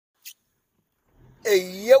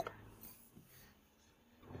Hey, yo.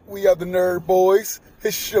 We are the Nerd Boys.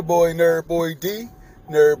 It's your boy, Nerd Boy D,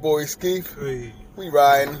 Nerd Boy Skeef. Hey. We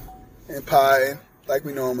riding and pieing like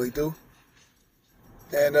we normally do.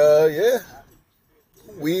 And, yeah.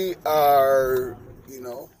 We are,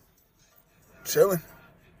 chilling.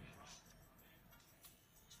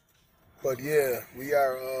 But, yeah, we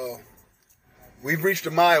are, we've reached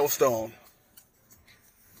a milestone.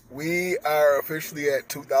 We are officially at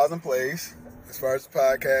 2,000 plays as far as the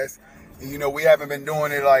podcast. And, we haven't been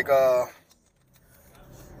doing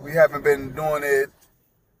it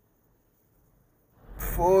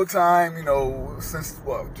full time, since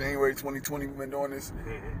January 2020 we've been doing this.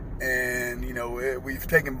 And, we've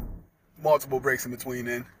taken multiple breaks in between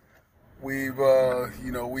then. We've,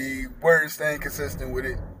 we weren't staying consistent with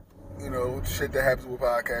it. Shit that happens with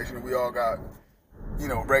podcasts. We all got,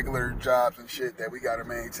 regular jobs and shit that we got to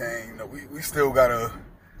maintain. We still got to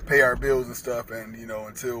pay our bills and stuff. And,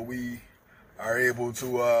 until we are able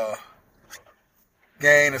to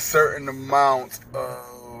gain a certain amount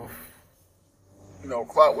of,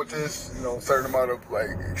 clout with this, a certain amount of,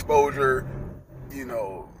 exposure,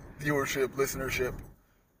 viewership, listenership,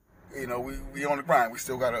 we on the grind. We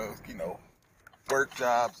still got to, work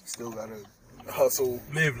jobs. We still got to hustle.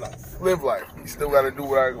 Live life. We still got to do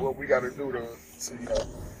what we got to do to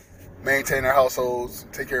maintain our households,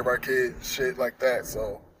 take care of our kids, shit like that.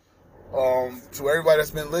 So, to everybody that's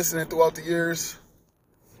been listening throughout the years,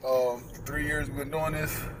 3 years we've been doing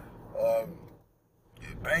this,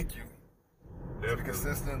 thank you. To the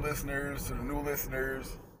consistent listeners, to the new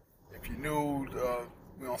listeners. If you're new,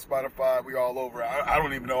 we on Spotify, we all over. I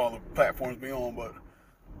don't even know all the platforms we on, but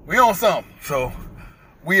we on some. So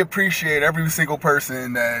we appreciate every single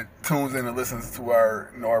person that tunes in and listens to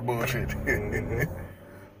our bullshit.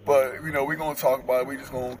 But, we're going to talk about it. We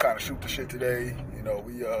just going to kind of shoot the shit today.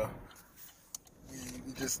 We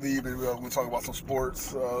just leave and we're going to talk about some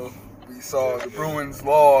sports. We saw the Bruins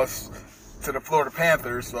lost to the Florida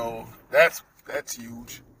Panthers, so that's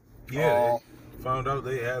huge. Yeah, found out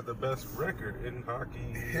they had the best record in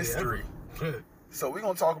hockey history. So we're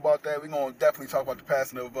going to talk about that. We're going to definitely talk about the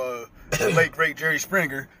passing of the late, great Jerry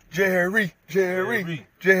Springer. Jerry.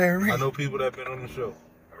 I know people that have been on the show.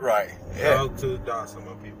 Right. Shout out to Dawson,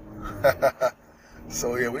 my people.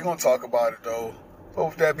 So, yeah, we're going to talk about it, though. So,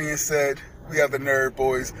 with that being said, we have the Nerd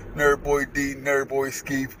Boys, Nerd Boy D, Nerd Boy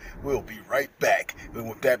Skeef. We'll be right back. And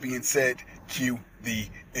with that being said, cue the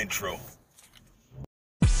intro.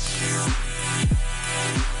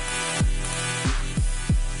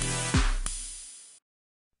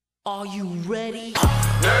 Are you ready?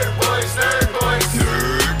 Nerd boys, nerd boys,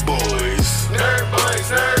 Nerd Boys. nerd boys,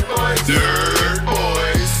 nerd boys, Nerd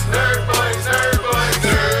Boys. nerd boys, nerd boys,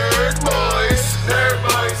 Nerd Boys. nerd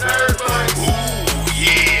boys, nerd boys, Ooh,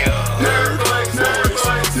 yeah. nerd boys, nerd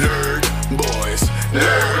boys, Nerd Boys.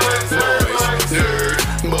 Nerd Boys. Nerd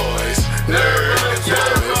Boys.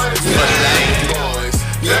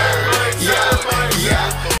 Nerd Boys.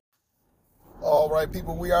 Yeah. All right,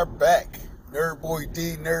 people, we are back. Nerd Boy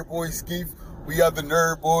D, Nerd Boy Skeef. We are the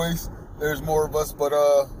Nerd Boys. There's more of us, but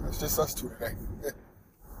it's just us two today.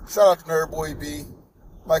 Shout out to Nerd Boy B,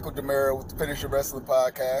 Michael DeMera with the Finisher Wrestling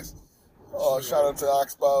Podcast. Shout out to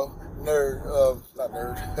Oxbow, not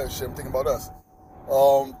Nerd, shit, I'm thinking about us.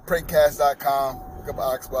 Prankcast.com, look up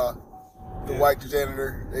Oxbow, the White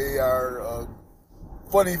Janitor. They are a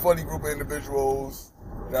funny group of individuals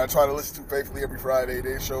that I try to listen to faithfully every Friday.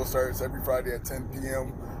 Their show starts every Friday at 10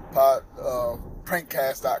 p.m.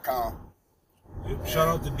 Prankcast.com. Yep. Shout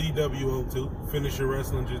out to DWO too. Finisher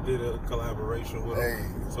Wrestling just did a collaboration with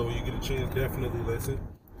them. So when you get a chance, definitely listen.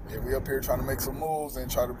 Yeah, we up here trying to make some moves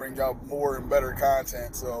and try to bring out more and better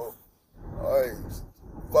content. So, hey,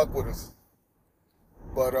 fuck with us.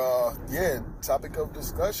 But yeah, topic of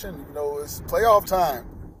discussion, it's playoff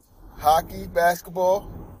time. Hockey,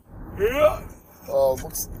 basketball. Yeah.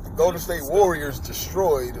 Golden State Warriors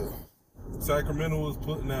destroyed. Sacramento was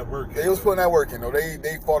putting that work in. They was putting that work in, though.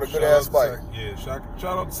 They fought a good ass fight. Shout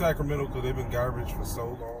out to Sacramento because they've been garbage for so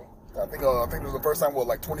long. I think it was the first time,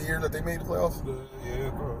 20 years that they made the playoffs?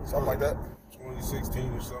 Something like that. 2016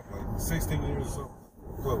 or something, like 16 years or something.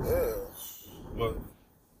 Close. Yeah. But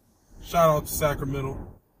shout out to Sacramento.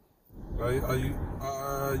 I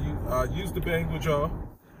used to bang with y'all.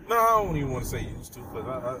 No, I don't even want to say used to because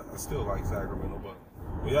I still like Sacramento. But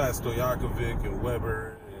yeah, Stojakovic and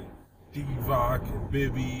Weber and Divac and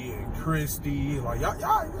Bibby and Christie.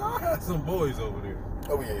 Y'all had some boys over there.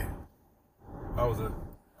 Oh, yeah. I was, of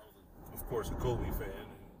course, a Kobe fan, and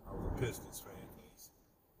I was a Pistons fan because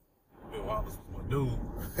Bill Wallace was my dude.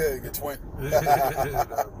 Hey, good twin.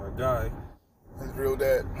 My guy. His real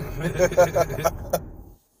dad.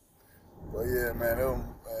 But yeah, man,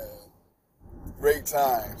 great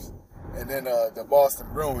times. And then the Boston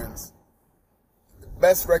Bruins, the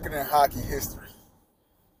best record in hockey history.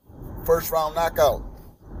 First round knockout.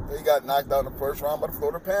 They got knocked out in the first round by the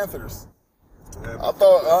Florida Panthers. I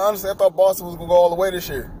thought Boston was going to go all the way this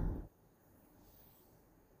year.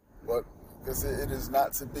 But because it is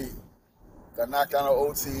not to be. Got knocked down in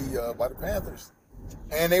OT by the Panthers.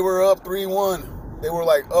 And they were up 3-1. They were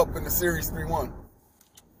like up in the series 3-1.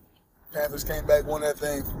 Panthers came back, won that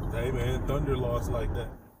thing. Hey, man, Thunder lost like that.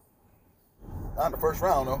 Not in the first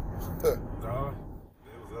round, though. No,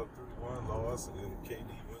 they was up 3-1, lost, and then KD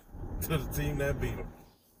went to the team that beat them.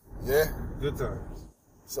 Yeah. Good times.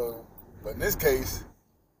 So, but in this case,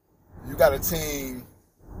 you got a team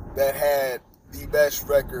that had the best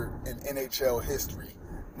record in NHL history.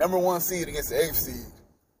 Number 1 seed against the 8th seed.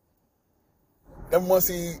 Number 1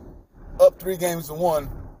 seed up 3-1.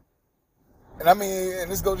 And I mean,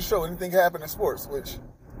 and this goes to show anything can happen in sports, which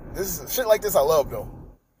this is shit like this I love though.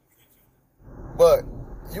 But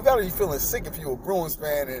you gotta be feeling sick if you're a Bruins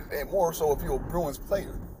fan, and more so if you're a Bruins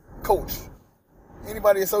player, coach,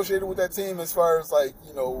 anybody associated with that team as far as like,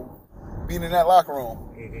 you know, being in that locker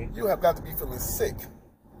room, you have got to be feeling sick.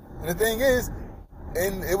 And the thing is,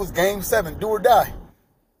 and it was game 7, do or die.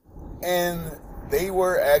 And they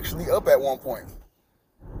were actually up at one point.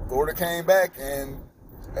 Florida came back and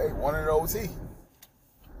won in OT.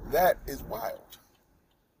 That is wild.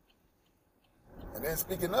 And then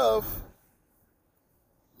speaking of,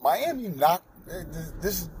 Miami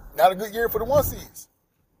this is not a good year for the 1 seeds.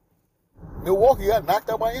 Milwaukee got knocked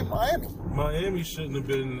out by Miami. Miami shouldn't have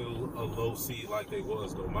been a low seed like they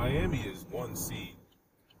was, though. Miami is 1 seed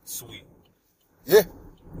sweet. Yeah.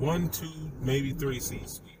 1, 2, maybe 3 seed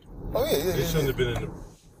sweet. Oh, yeah. They shouldn't have been in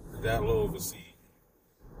that low of a seed.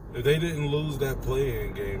 If they didn't lose that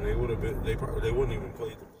play-in game, they would have been. They wouldn't even play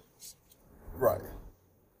the Blues. Right.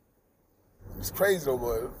 It's crazy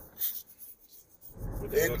though,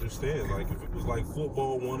 but they understand. Like if it was like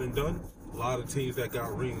football, one and done, a lot of teams that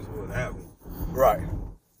got rings wouldn't have them. Right.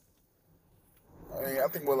 I mean, I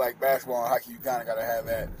think with like basketball and hockey, you kind of got to have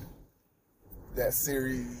that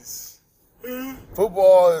series.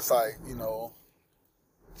 Football, it's like, you know,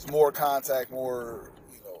 it's more contact, more,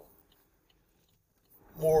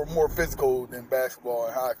 more physical than basketball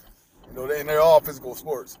and hockey. You know, they're all physical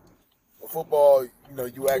sports. But football, you know,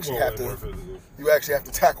 you actually have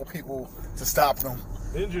to tackle people to stop them.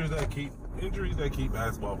 Injuries that keep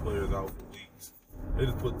basketball players out for weeks. They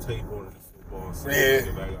just put tape on it in football and get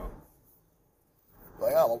it back out.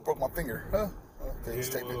 Like, I almost broke my finger. Huh? Okay, Yeah,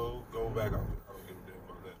 just take well, go back out. I don't give a damn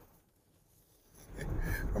about that.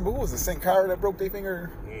 Remember who was it? St. Kyra that broke their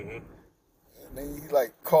finger? Mm-hmm. And then he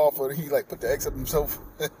like called for it. He like put the X up himself.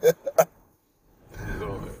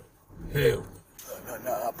 Hell.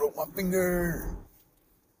 No, I broke my finger.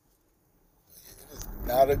 It is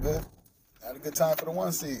not a good time for the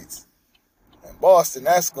 1 seeds. And Boston,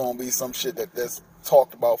 that's gonna be some shit that's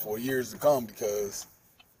talked about for years to come because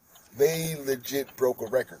they legit broke a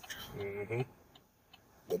record. Mm-hmm.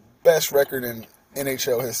 The best record in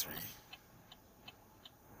NHL history.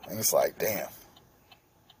 And it's like, damn.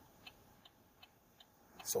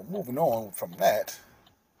 So moving on from that,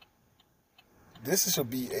 this should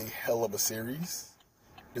be a hell of a series.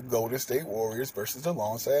 The Golden State Warriors versus the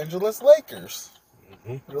Los Angeles Lakers.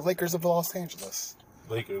 Mm-hmm. The Lakers of Los Angeles.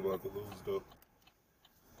 Lakers about to lose, though.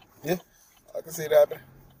 Yeah, I can see it happening.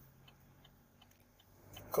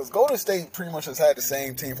 Because Golden State pretty much has had the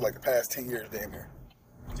same team for like the past 10 years, damn near.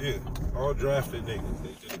 Yeah, all drafted niggas.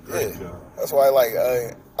 They did a great job. That's why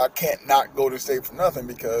I can't knock Golden State for nothing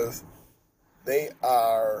because they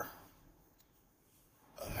are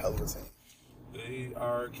a hell of a team. They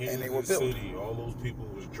are Kansas City. All those people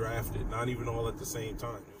was drafted, not even all at the same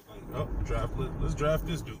time. It was like, let's draft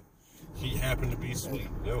this dude. He happened to be sweet.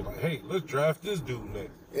 They were like, hey, let's draft this dude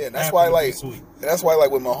next. Yeah, and that's why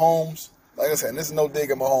with Mahomes, like I said, this is no dig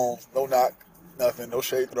at Mahomes, no knock, nothing, no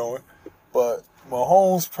shade throwing. But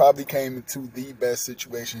Mahomes probably came into the best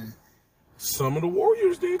situation. Some of the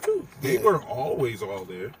Warriors did too. They were always all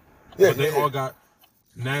there. But they all got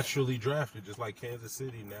naturally drafted, just like Kansas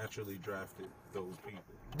City naturally drafted those people.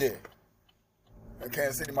 Yeah. And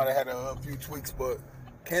Kansas City might have had a few tweaks, but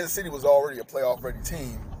Kansas City was already a playoff-ready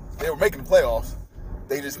team. They were making the playoffs.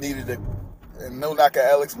 They just needed and no knock at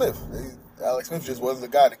Alex Smith. Alex Smith just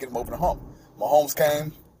wasn't the guy to get him over the hump. Mahomes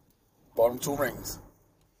came, bought him 2 rings.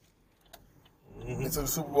 Mm-hmm. Into the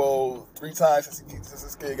Super Bowl 3 times since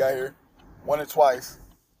this kid got here. Won it twice.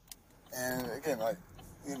 And again,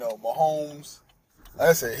 Mahomes Like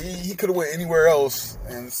I said, he could have went anywhere else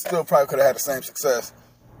and still probably could have had the same success.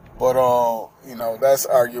 But you know, that's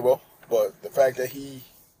arguable. But the fact that he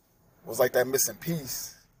was like that missing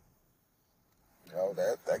piece, you know,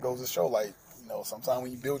 that goes to show, like, you know, sometimes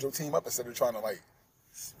when you build your team up instead of trying to like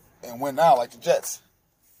and win now, like the Jets.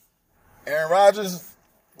 Aaron Rodgers,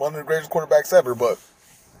 one of the greatest quarterbacks ever, but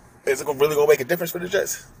is it really gonna make a difference for the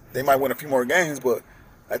Jets? They might win a few more games, but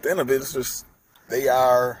at the end of it, it's just they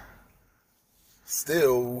are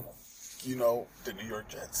still, you know, the New York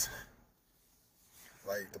Jets.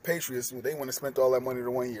 Like the Patriots, they went and spent all that money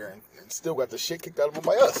in 1 year and still got the shit kicked out of them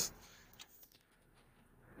by us.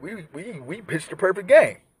 We pitched the perfect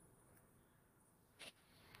game.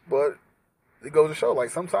 But it goes to show, like,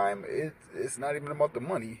 sometimes it's not even about the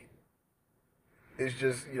money. It's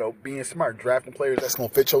just, you know, being smart, drafting players that's going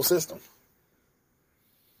to fit your system.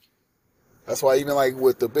 That's why even, like,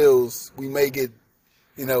 with the Bills, we may get,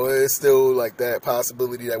 you know, it's still, like, that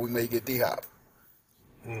possibility that we may get D-Hop.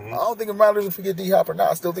 I don't think it matters if we get D-Hop or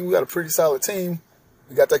not. I still think we got a pretty solid team.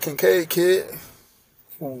 We got that Kincaid kid,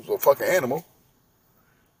 who's a fucking animal.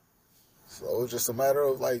 So it's just a matter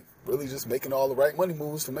of, like, really just making all the right money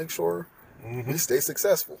moves to make sure we stay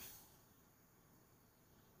successful.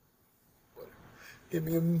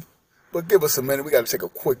 But give us a minute. We got to take a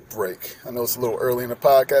quick break. I know it's a little early in the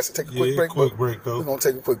podcast to take a quick break. Quick break, though. We're going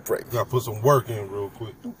to take a quick break. Got to put some work in real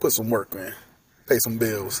quick. Put some work in. Pay some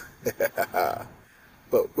bills.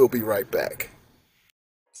 But we'll be right back.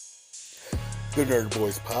 The Nerd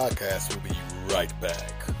Boys Podcast will be right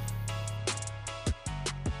back.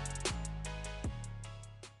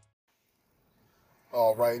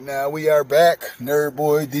 All right, now we are back. Nerd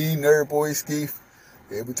Boy D, Nerd Boy Skeef.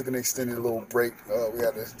 Yeah, we took an extended little break. We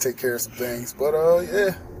had to take care of some things. But,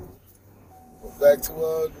 yeah. We're back to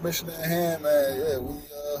the mission at hand, man. Yeah, we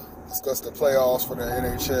discussed the playoffs for the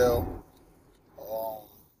NHL.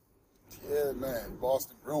 Yeah, man.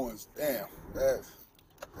 Boston Bruins. Damn. That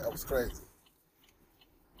was crazy.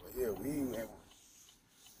 But, yeah, we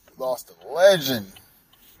lost a legend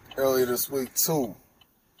earlier this week, too.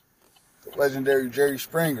 The legendary Jerry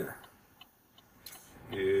Springer.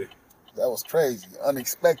 Yeah. That was crazy.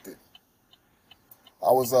 Unexpected. I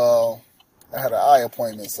had an eye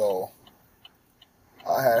appointment, so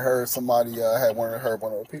I had heard somebody, I had heard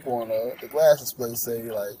one of the people in the glasses place say,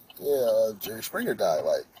 like, yeah, Jerry Springer died.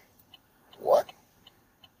 Like, what?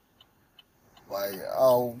 Like,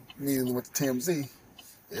 I immediately went to TMZ.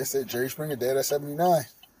 They said Jerry Springer dead at 79.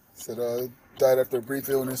 Said, died after a brief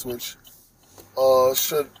illness, which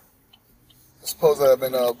should supposed to have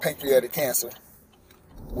been pancreatic cancer.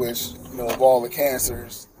 Which, you know, of all the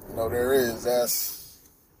cancers, you know, there is,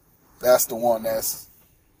 that's the one that's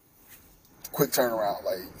quick turnaround.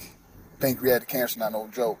 Like, pancreatic cancer, not no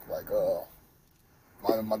joke. Like,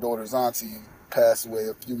 my daughter's auntie passed away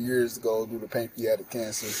a few years ago due to pancreatic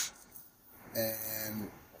cancer. And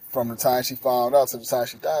from the time she found out to the time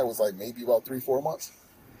she died was like maybe about 3-4 months.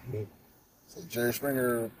 So Jerry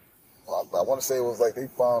Springer, I want to say it was like they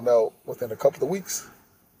found out within a couple of weeks.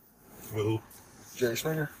 Who? Jerry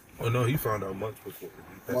Springer. Oh, no, he found out months before.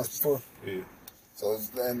 Months before? Yeah. So,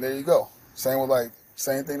 and there you go. Same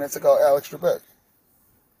thing that took out Alex Trebek.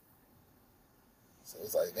 So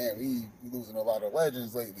it's like, damn, we losing a lot of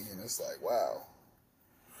legends lately, and it's like, wow.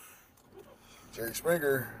 Jerry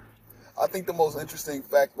Springer, I think the most interesting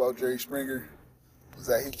fact about Jerry Springer was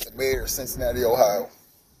that he was the mayor of Cincinnati, Ohio.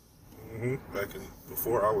 Back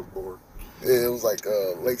before I was born. Yeah, it was like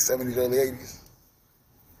late 70s, early 80s.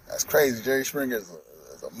 That's crazy. Jerry Springer is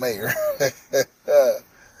a mayor.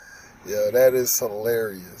 Yeah, that is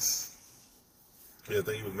hilarious. Yeah, I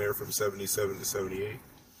think he was mayor from 77 to 78.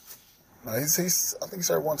 No, I think he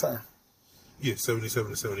served one term. Yeah,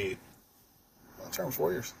 77 to 78. One term was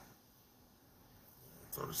 4 years.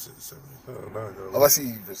 I thought it said 70. No. Unless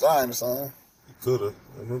he resigned or something. He could have.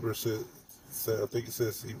 I remember it said, I think it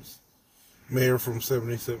says he was mayor from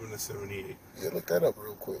 77 to 78. Yeah, look that up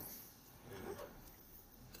real quick.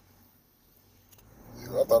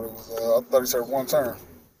 I thought he served one term.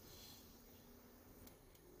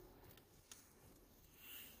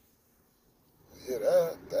 Yeah,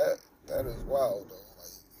 that is wild though.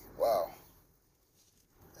 Like, wow.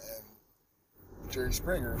 And Jerry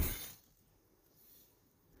Springer,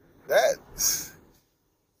 I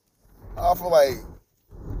feel like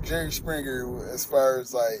Jerry Springer, as far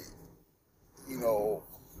as like, you know,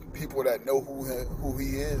 people that know who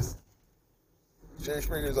he is, Jerry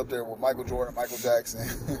Springer's up there with Michael Jordan, Michael Jackson,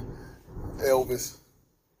 Elvis.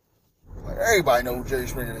 Like, everybody know who Jerry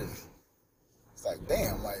Springer is. It's like,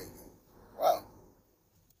 damn, like, wow.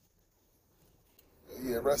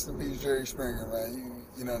 Yeah, rest in peace, Jerry Springer, man.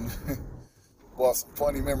 You know, brought some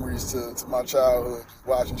funny memories to my childhood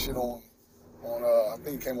watching shit on I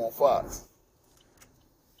think it came on Fox.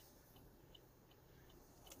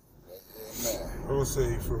 But yeah, man. I would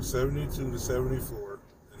say from 72 to 74,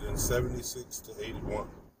 and then 76 to 81.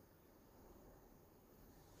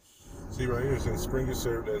 See right here, it says Springer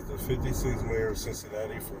served as the 56th mayor of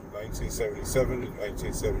Cincinnati from 1977 to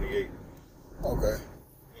 1978. Okay. I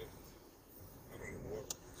don't know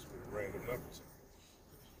what random numbers.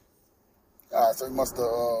 All right, so he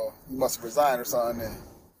must have resigned or something then.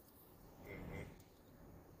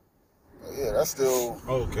 But yeah, that's still.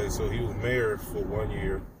 Okay, so he was mayor for 1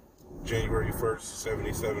 year, January 1st,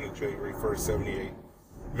 77 to January 1st, 78.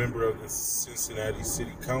 Member of the Cincinnati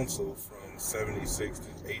City Council from 76 to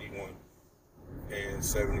 81 and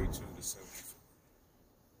 72 to 74.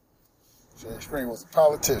 Jerry Springer was a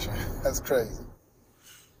politician. That's crazy.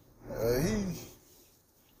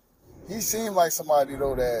 He seemed like somebody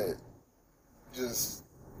though that just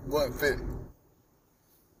wouldn't fit.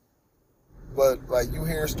 But like you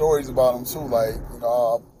hear stories about him too. Like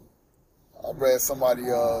I read somebody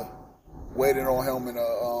waited on him in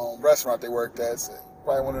a restaurant they worked at. So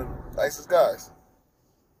probably one of the nicest guys.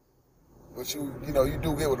 But you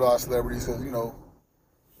do get with a lot of celebrities because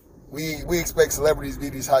we expect celebrities to be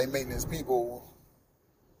these high maintenance people.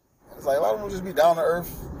 It's like a lot of them just be down to earth,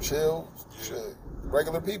 chill, shit,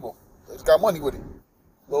 regular people. They just got money with it,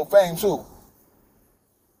 little fame too.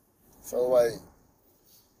 So like,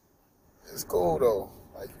 it's cool though.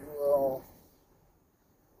 Like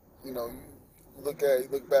you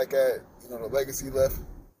look back at the legacy left.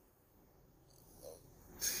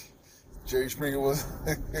 Jerry Springer was,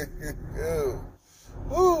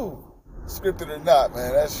 woo, scripted or not,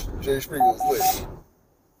 man. That's Jerry Springer was lit.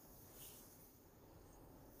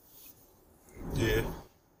 Yeah.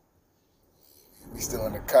 We still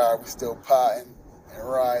in the car. We still potting and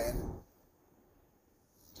riding,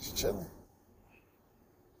 just chilling.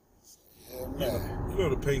 Yeah, man. You know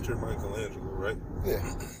the painter Michelangelo, right? Yeah.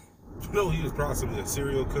 You know he was possibly a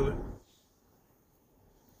serial killer.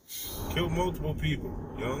 Killed multiple people,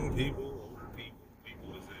 young people, older people,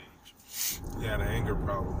 people his age. He had an anger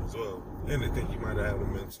problem as well, and I think he might have had a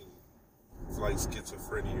mental, like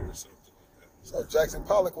schizophrenia or something like that. So Jackson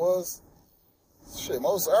Pollock was. Shit,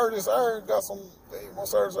 most artists are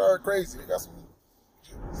crazy. They got some.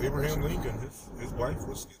 Abraham Lincoln, his wife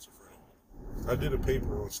was schizophrenic. I did a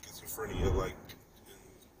paper on schizophrenia, like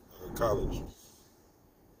in college.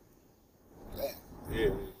 Damn.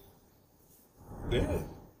 Yeah. Yeah.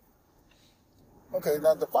 Okay,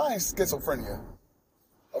 now define schizophrenia.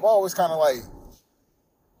 I've always kind of like.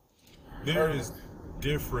 There is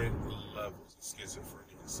different levels of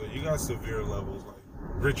schizophrenia. So you got severe levels like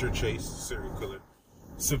Richard Chase, serial killer.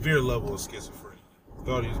 Severe level of schizophrenia.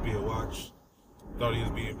 Thought he was being watched. Thought he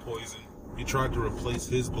was being poisoned. He tried to replace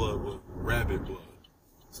his blood with rabbit blood.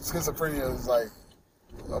 So schizophrenia is like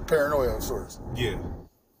a paranoia of sorts. Yeah.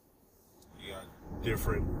 You got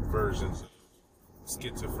different versions of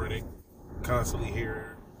schizophrenic. Constantly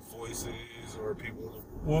hear voices or people.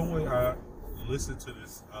 One way I listened to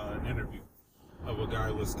this interview of a guy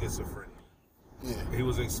with schizophrenia. Yeah. He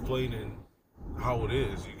was explaining how it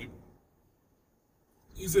is.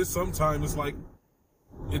 He said sometimes it's like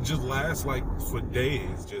it just lasts like for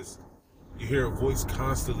days. Just you hear a voice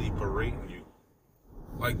constantly berating you,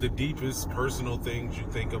 like the deepest personal things you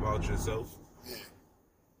think about yourself. Yeah.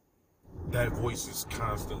 That voice is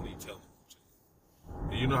constantly telling you.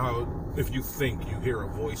 You know how if you think you hear a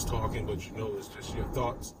voice talking, but you know it's just your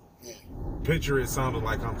thoughts. Yeah. Picture it sounded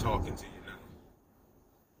like I'm talking to you now.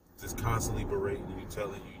 Just constantly berating you,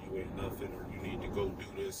 telling you ain't nothing, or you need to go do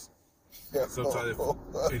this. Yeah. Sometimes,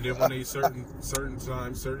 and then when they certain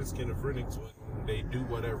schizophrenics, when they do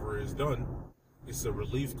whatever is done, it's a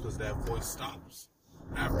relief because that voice stops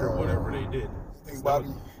after whatever they did. You think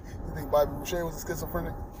Bobby Boucher was a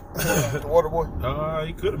schizophrenic? The water boy?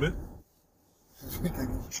 He could have been.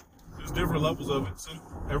 There's different levels of it. So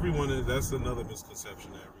that's another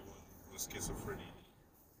misconception that everyone with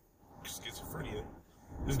schizophrenia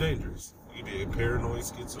is dangerous. You can be a paranoid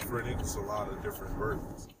schizophrenic. It's a lot of different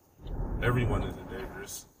versions. Everyone is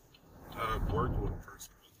dangerous. I've worked with a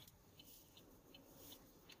person with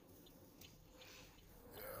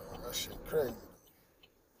it. Yeah, that shit crazy.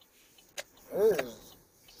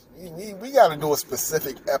 We got to do a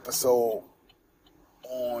specific episode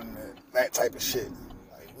on that type of shit.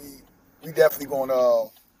 Like we definitely gonna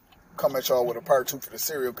come at y'all with a part 2 for the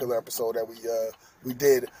serial killer episode that we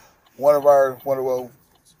did.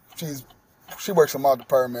 She works in my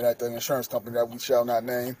department at the insurance company that we shall not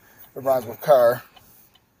name. It rhymes with car.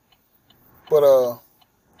 But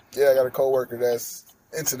yeah, I got a coworker that's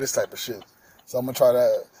into this type of shit. So I'm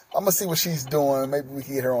gonna see what she's doing. Maybe we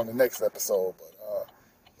can get her on the next episode.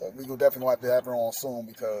 But we will definitely have to have her on soon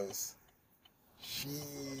because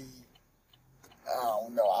I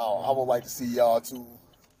don't know. I would like to see y'all two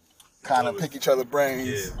kind of pick each other's brains.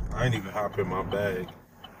 Yeah, I ain't even hop in my bag.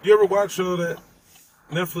 You ever watch that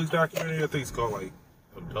Netflix documentary? I think it's called like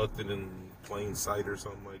Abducted in Plain Sight or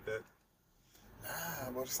something like that.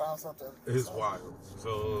 But it sounds something. It's wild.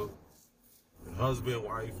 So, husband,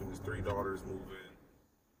 wife, and his 3 daughters move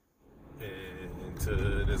in. And to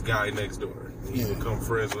this guy next door. He become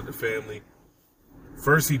friends with the family.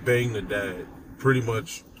 First, he banged the dad. Pretty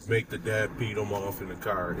much make the dad beat him off in the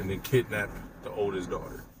car and then kidnap the oldest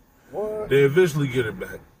daughter. What? They eventually get it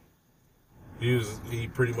back. He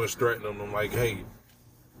pretty much threatened them. I'm like, hey,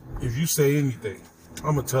 if you say anything,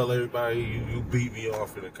 I'm gonna tell everybody you beat me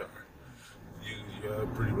off in the car. You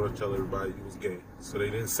pretty much tell everybody you was gay. So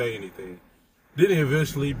they didn't say anything. Then he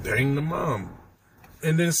eventually banged the mom.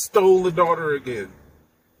 And then stole the daughter again.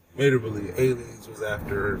 Made her believe aliens was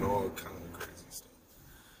after her and all kind of crazy stuff.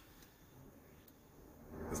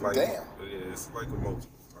 It's like, damn. Yeah, it's like a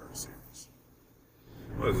multiple-part series.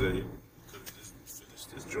 What is that? You could have just finished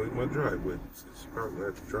this joint in my driveway. Since you probably gonna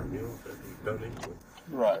have to drop me off after you've done anyway.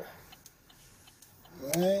 Right.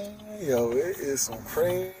 Man, yo, it is some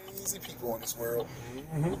crazy people in this world.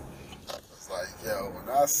 Mm-hmm. It's like, yo, when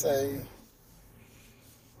I say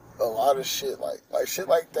a lot of shit, like shit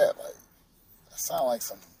like that sound like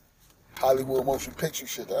some Hollywood motion picture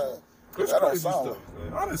shit. That don't sound stuff,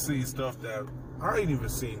 man. I done seen stuff that I ain't even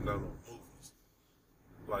seen none of the movies.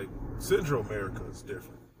 Like, Central America is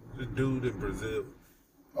different. The dude in Brazil,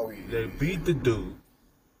 they beat the dude,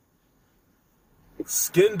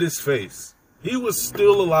 skinned his face. He was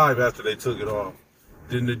still alive after they took it off.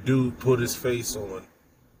 Then the dude put his face on,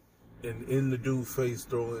 and in the dude's face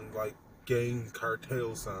throwing like gang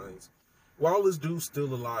cartel signs. While this dude's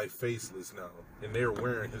still alive, faceless now, and they're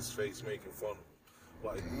wearing his face, making fun of him.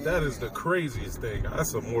 Like, that is the craziest thing.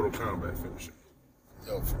 That's a Mortal Kombat finisher.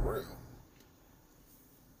 Yo, for real.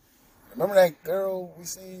 Remember that girl we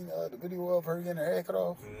seen the video of her getting her head cut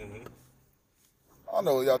off? Mm-hmm. I don't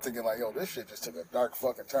know, y'all thinking like, yo, this shit just took a dark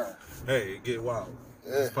fucking turn. Hey, it get wild.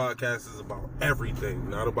 Yeah. This podcast is about everything,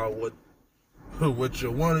 not about what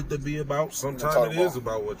you want it to be about. Sometimes it is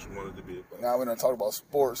about what you want it to be about. Now we're gonna talk about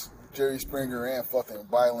sports, Jerry Springer, and fucking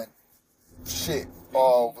violent shit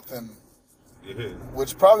all within. Yeah.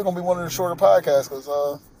 Which probably gonna be one of the shorter podcasts because,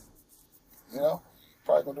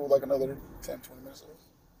 probably gonna do like another 10, 20 minutes.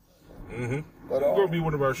 Mm-hmm. But it's gonna be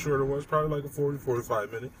one of our shorter ones, probably like a 40,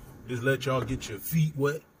 45 minute. Just let y'all get your feet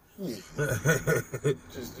wet. Yeah.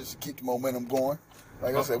 just keep the momentum going.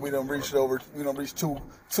 Like I said, we done reached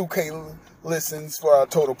 2K listens for our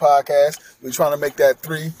total podcast. We're trying to make that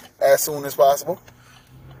 3 as soon as possible.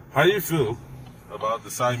 How do you feel about the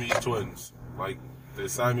Siamese twins? Like, the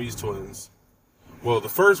Siamese twins. Well, the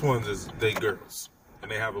first ones is they girls, and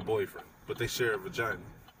they have a boyfriend, but they share a vagina.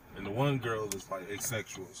 And the one girl is like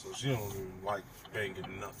asexual, so she don't even like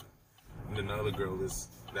banging nothing. And then the other girl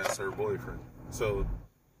that's her boyfriend. So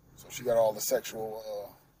she got all the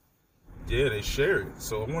sexual. Yeah, they share it.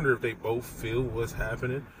 So I wonder if they both feel what's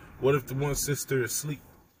happening. What if the one sister is asleep?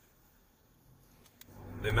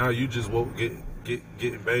 And now you just won't getting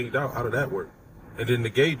banged out. How did that work? And then the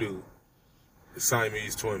gay dude, the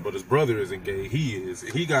Siamese twin, but his brother isn't gay. He is.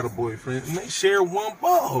 He got a boyfriend, and they share one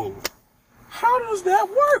butthole. How does that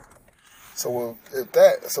work? So what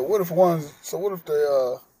if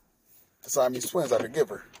the Siamese twins are the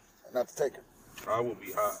giver and not the taker? I will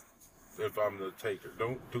be hot if I'm the taker.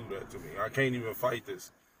 Don't do that to me. I can't even fight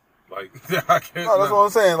this. Like, I can't. No, that's what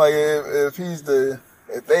I'm saying. Like, if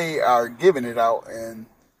they are giving it out and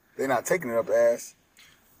they're not taking it up the ass.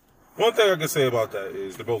 One thing I can say about that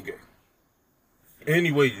is they're both gay.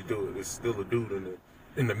 Any way you do it, it's still a dude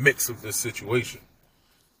in the mix of this situation.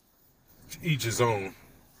 Each his own.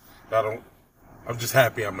 I'm just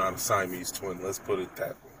happy I'm not a Siamese twin. Let's put it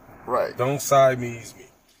that way. Right. Don't Siamese me.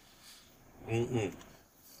 Damn,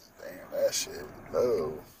 that shit.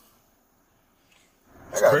 No.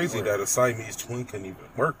 It's crazy that a Siamese twin can even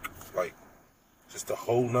work. Like, just a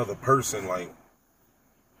whole nother person, like,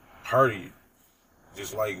 part of you.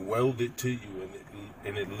 Just, like, welded to you,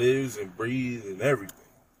 and it lives and breathes and everything.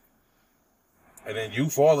 And then you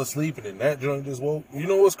fall asleep, and then that joint just woke. You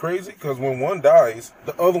know what's crazy? Because when one dies,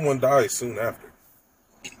 the other one dies soon after.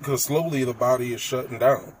 Because slowly the body is shutting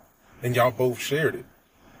down. And y'all both shared it.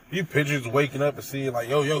 You pictures waking up and seeing like,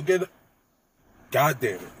 yo, get it. God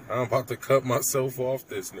damn it. I'm about to cut myself off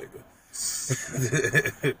this nigga.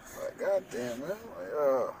 Like, God damn, man.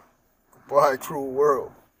 Like, goodbye, cruel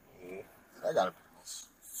world. That gotta be the most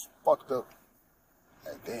fucked up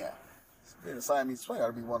Like, damn. Being a Siamese twin got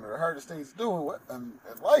to be one of the hardest things to do in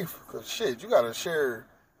life. Because, shit, you got to share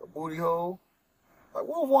a booty hole. Like,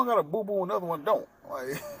 what if one got a boo-boo and the other one don't?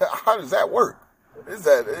 Like, how does that work? Is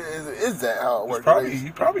that how it works?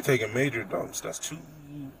 You probably taking major dumps. That's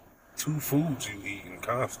two foods you eating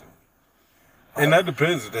constantly. And that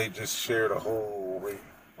depends if they just share the whole,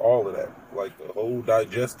 all of that. Like, the whole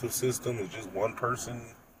digestive system is just one person.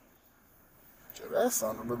 That's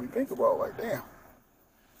something to really think about. Like, damn.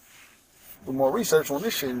 Do more research on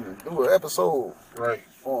this shit and do an episode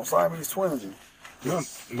on Siamese twins. You know,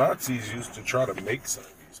 Nazis used to try to make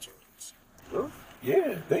Siamese twins. Really?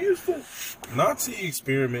 Yeah, they used to. Nazi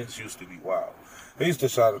experiments used to be wild. They used to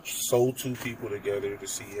try to sew two people together to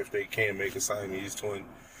see if they can make a Siamese twin.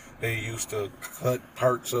 They used to cut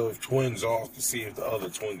parts of twins off to see if the other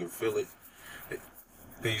twin could feel it.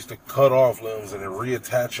 They used to cut off limbs and then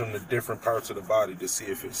reattach them to different parts of the body to see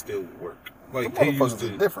if it still would work. Like, the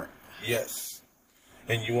motherfuckers are different. Yes.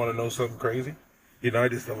 And you want to know something crazy? You know,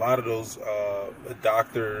 just a lot of those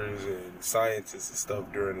doctors and scientists and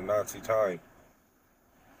stuff during the Nazi time,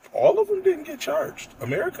 all of them didn't get charged.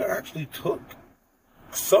 America actually took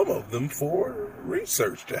some of them for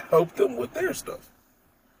research to help them with their stuff.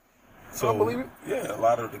 So, I believe it. Yeah, a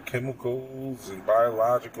lot of the chemicals and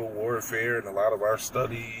biological warfare and a lot of our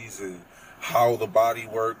studies and how the body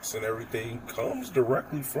works and everything comes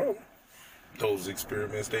directly from those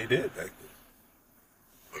experiments they did back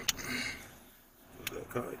then. That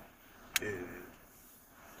kind. Yeah.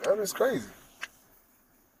 That is crazy.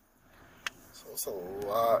 So it's a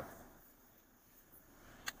lot.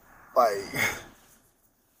 Like,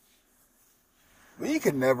 we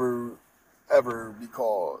could never, ever be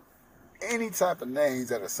called any type of names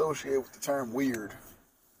that associate with the term weird.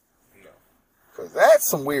 No. Because that's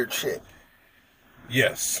some weird shit.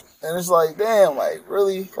 Yes. And it's like, damn, like,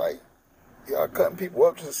 really? Like, y'all cutting people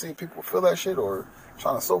up just to see if people feel that shit, or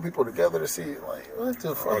trying to sew people together to see, like, what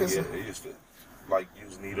the fuck is it? They used to, like,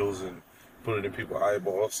 use needles and put it in people's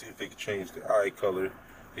eyeballs, see if they could change the eye color.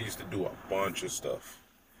 They used to do a bunch of stuff.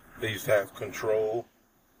 They used to have control,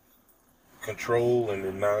 and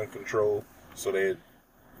then non-control. So they'd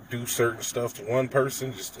do certain stuff to one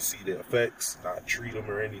person just to see the effects, not treat them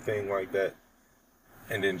or anything like that.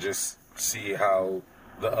 And then just see how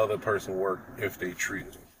the other person worked if they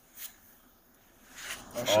treated them.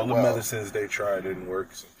 All the medicines they tried didn't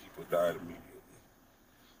work, so people died immediately.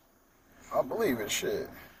 I believe it, shit.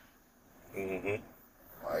 Mm-hmm.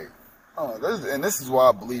 Like, this is why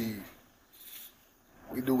I believe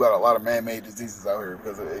we do got a lot of man-made diseases out here,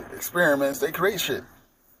 because of experiments, they create shit.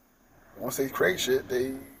 Once they create shit,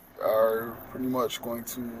 they are pretty much going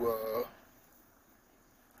to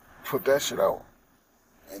put that shit out.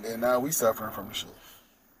 And then now we suffering from the shit.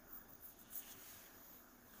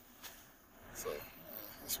 So,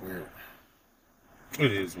 it's weird.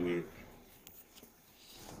 It is weird.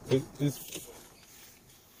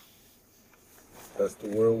 That's the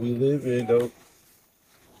world we live in, though.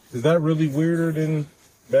 Is that really weirder than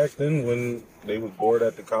back then when they was bored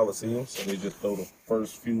at the Coliseum, so they just throw the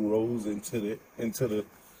first few rows into the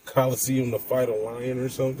Coliseum to fight a lion or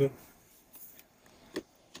something?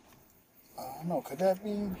 I don't know. Could that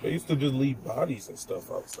be? They used to just leave bodies and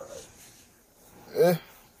stuff outside. Yeah.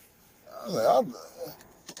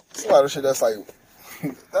 It's a lot of shit that's like,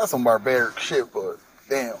 that's some barbaric shit, but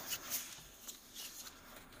damn.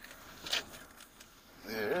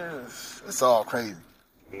 Yeah, it's all crazy.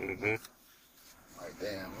 Mm-hmm. Like,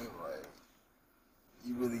 damn, it's like,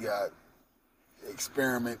 you really got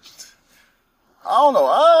experiments. I don't know.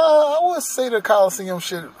 I would say the Coliseum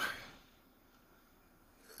shit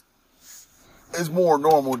is more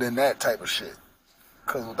normal than that type of shit.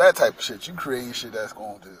 Because with that type of shit, you creating shit that's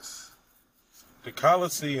going to just... The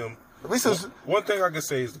Coliseum... At least it's... One thing I can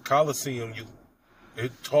say is the Coliseum,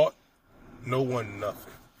 it taught no one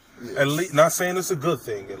nothing. Yes. At least, not saying it's a good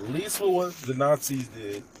thing. At least for what the Nazis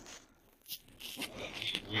did,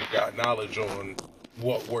 we got knowledge on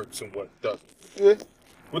what works and what doesn't. Yeah.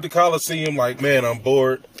 With the Coliseum, like, man, I'm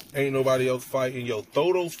bored. Ain't nobody else fighting. Yo,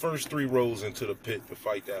 throw those first 3 rows into the pit to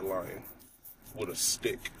fight that lion with a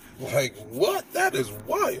stick. Like, what? That is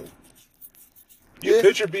wild. You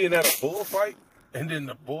picture being at a bullfight and then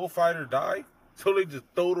the bullfighter die, so they just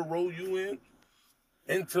throw the row you in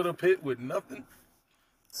into the pit with nothing?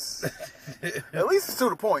 At least it's to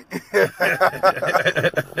the point.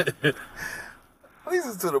 At least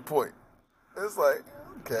it's to the point. It's like,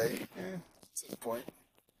 okay, to the point.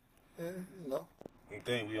 Yeah, you know. And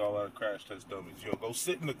then we all are crash test dummies. Yo, go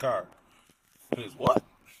sit in the car. And it's what?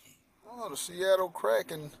 Oh, the Seattle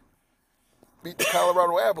Kraken beat the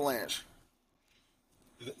Colorado Avalanche.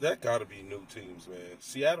 That got to be new teams, man.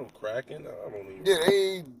 Seattle Kraken. I don't even.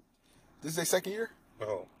 Yeah, this is their second year.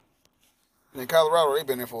 Oh. In Colorado, they've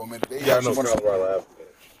been there for a minute. Yeah, I know Colorado Avalanche.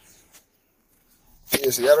 Yeah,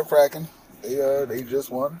 Seattle Kraken. They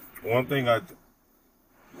just won. One thing I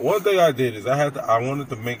did is I wanted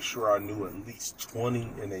to make sure I knew at least 20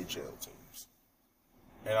 NHL teams,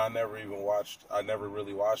 and I never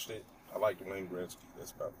really watched it. I liked Wayne Gretzky.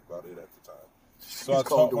 That's about it at the time. So I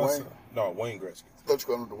taught myself. No, Wayne Gretzky. I thought you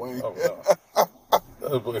called him Dwayne. Oh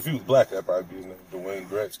no. But if he was black, that'd probably be his name, Dwayne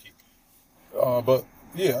Gretzky. But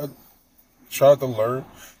yeah, I tried to learn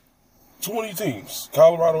 20 teams.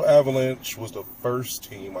 Colorado Avalanche was the first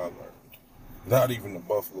team I learned. Not even the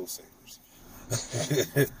Buffalo Sabres.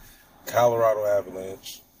 Colorado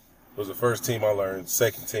Avalanche was the first team I learned.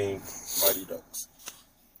 Second team, Mighty Ducks.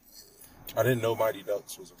 I didn't know Mighty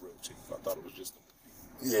Ducks was a real team. I thought it was just a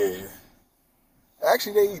movie. Yeah.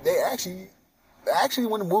 Actually, they actually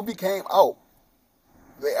when the movie came out,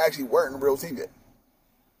 they actually weren't a real team yet.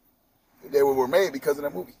 They were made because of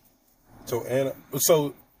that movie. So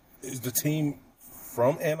is the team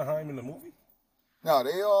from Anaheim in the movie? No,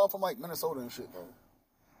 they all from like Minnesota and shit.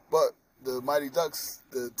 But the Mighty Ducks,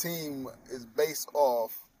 the team is based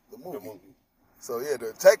off the movie. So yeah,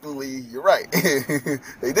 technically you're right.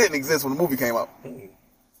 They didn't exist when the movie came out. The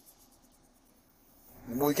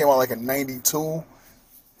movie came out like in 92.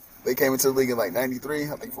 They came into the league in like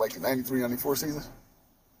 93. I think for like the 93-94 season.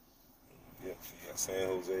 Yeah, you got San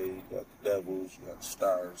Jose, you got the Devils, you got the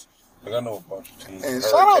Stars. Like I know a bunch of teams. And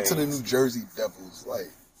shout out to the New Jersey Devils.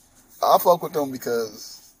 Like I fuck with them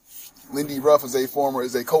because Lindy Ruff is a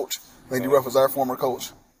coach. Lindy Ruff is our former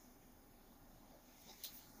coach.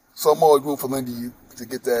 So I'm always rooting for Lindy to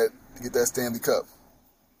get that Stanley Cup.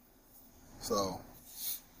 So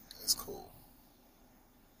it's cool.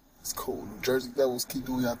 It's cool. New Jersey Devils keep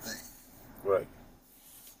doing your thing. Right.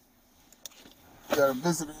 We got our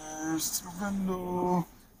visitors to the window.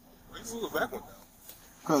 Why you move back one down?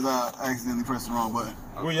 Because I accidentally pressed the wrong button.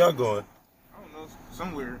 Where y'all going? I don't know,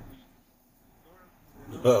 somewhere.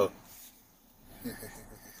 Oh.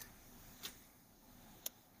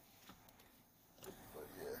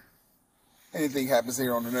 Anything happens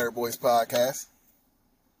here on the Nerd Boys podcast.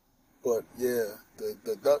 But yeah,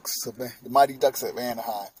 the Ducks, the Mighty Ducks of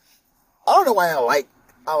Anaheim. I don't know why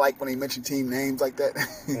I like when they mention team names like that.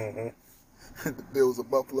 Mm-hmm. The Bills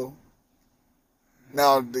of Buffalo.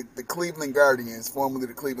 Now the Cleveland Guardians, formerly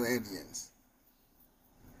the Cleveland Indians.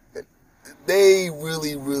 They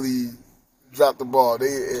really, really dropped the ball.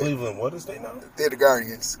 Cleveland, what is they now? They're the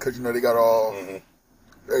Guardians because they got all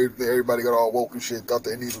everybody got all woke and shit. Thought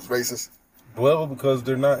the Indians was racist. Well, because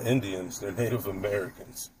they're not Indians, they're Native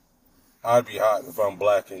Americans. I'd be hot if I'm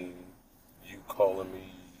black and you calling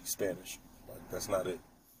me Spanish. Like, that's not it.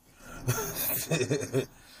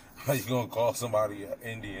 How you gonna call somebody an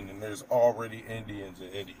Indian and there's already Indians in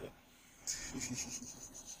India?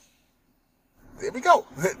 There we go.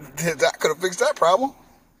 That could have fixed that problem.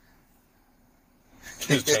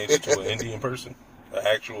 Just change it to an Indian person, an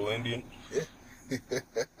actual Indian. Yeah.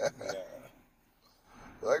 Nah.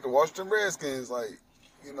 Like the Washington Redskins, like,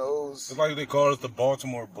 you know. It's like they call us the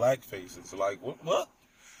Baltimore Black Faces. Like, what? But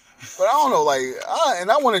I don't know, like, I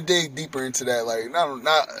want to dig deeper into that, like,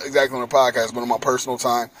 not exactly on the podcast, but on my personal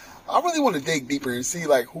time. I really want to dig deeper and see,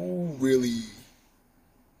 like, who really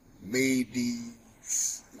made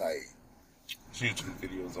these, like... YouTube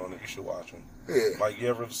videos on it. You should watch them. Yeah. Like, you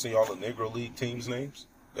ever see all the Negro League teams' names?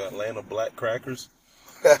 The Atlanta Black Crackers?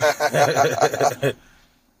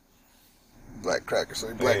 Black Crackers, so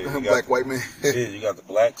Yeah, black white man. Yeah, you got the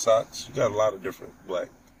Black Sox. You got a lot of different black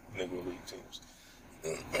Negro League teams.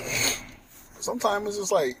 Sometimes it's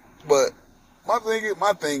just like, but my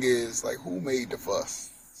thing is like, who made the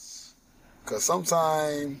fuss? Because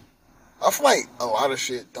sometimes I feel like a lot of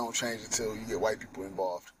shit don't change until you get white people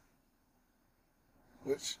involved,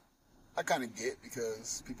 which I kind of get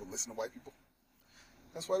because people listen to white people.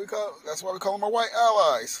 That's why we call them our white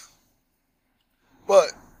allies.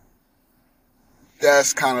 But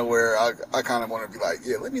that's kind of where I kind of want to be like,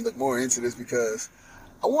 yeah, let me look more into this because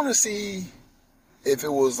I want to see if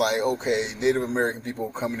it was like, okay, Native American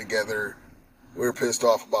people coming together, we're pissed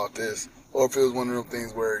off about this, or if it was one of those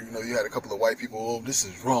things where, you know, you had a couple of white people, oh, this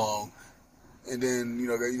is wrong, and then, you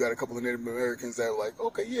know, you got a couple of Native Americans that were like,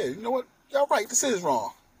 okay, yeah, you know what, y'all right, this is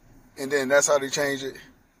wrong, and then that's how they changed it,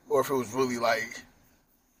 or if it was really like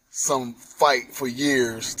some fight for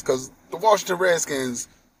years, because the Washington Redskins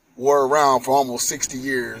were around for almost 60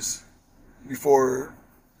 years before,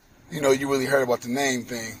 you know, you really heard about the name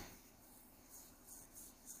thing.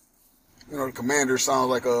 You know, the Commander sounds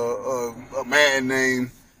like a Madden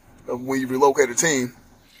name of when you relocate a team.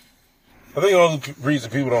 I think the only reason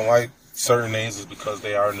people don't like certain names is because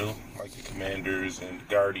they are new, like the Commanders and the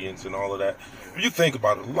Guardians and all of that. If you think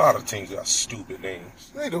about it, a lot of teams got stupid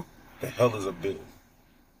names. They do. The hell is a Bill?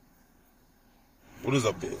 What is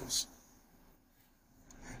a Bills?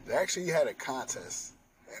 They actually had a contest,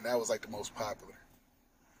 and that was like the most popular.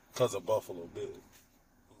 Because of Buffalo Bill,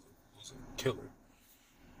 who's a killer.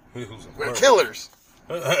 Who's a We're murderer. killers.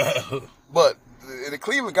 But the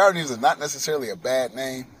Cleveland Guardians is not necessarily a bad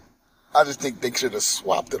name. I just think they should have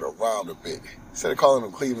swapped it around a bit. Instead of calling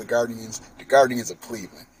them Cleveland Guardians, the Guardians of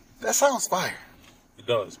Cleveland. That sounds fire. It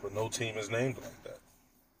does, but no team is named like that.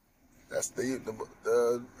 That's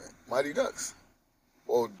the Mighty Ducks.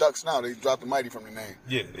 Well, Ducks now, they dropped the Mighty from the name.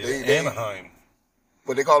 Yeah, They- Anaheim.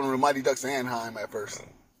 But they called them the Mighty Ducks of Anaheim at first.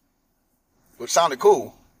 Which sounded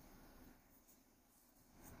cool.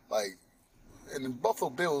 Like, and the Buffalo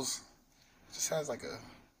Bills just has like a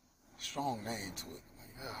strong name to it. Like,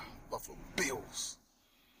 Buffalo Bills.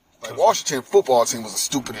 Like, Washington football team was the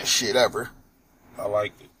stupidest shit ever. I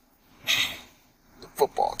liked it. The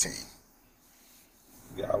football team.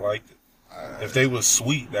 Yeah, I liked it. If they was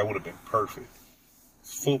sweet, that would have been perfect.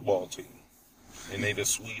 Football team. And they the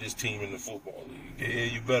sweetest team in the football league. Yeah,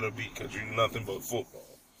 you better be, because you're nothing but football.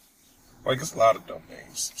 Like, it's a lot of dumb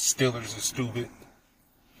names. Steelers is stupid.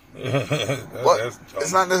 But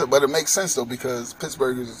it's not necessary, but it makes sense though because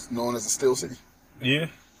Pittsburgh is known as a steel city. Yeah,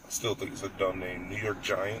 I still think it's a dumb name. New York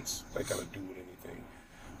Giants. That got to do with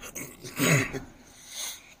anything.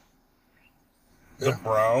 The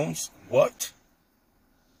Browns. What?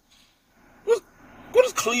 What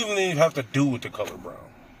does Cleveland even have to do with the color brown?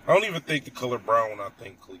 I don't even think the color brown when I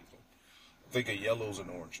think Cleveland. I think of yellows and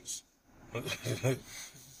oranges.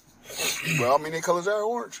 Well, I mean, their colors are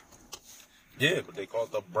orange. Yeah, but they call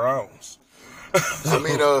it the Browns. I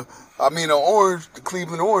mean, orange, the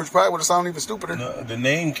Cleveland orange probably would have sounded even stupider. No, the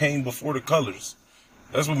name came before the colors.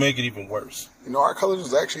 That's what make it even worse. You know, our colors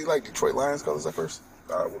was actually like Detroit Lions colors at first.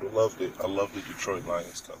 I would have loved it. I love the Detroit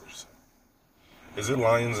Lions colors. Is it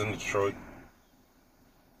Lions in Detroit?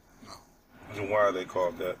 No. Then why are they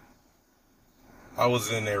called that? I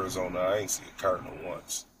was in Arizona. I ain't seen a cardinal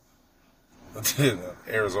once.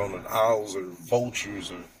 Arizona owls or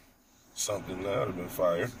vultures or something. That would have been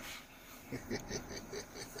fire. Then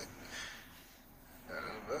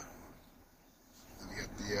you got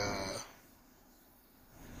the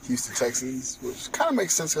Houston Texans, which kind of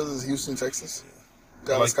makes sense because it's Houston, Texas.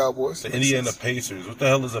 Dallas Cowboys. The Indiana Pacers. What the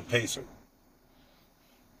hell is a Pacer?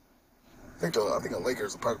 I think the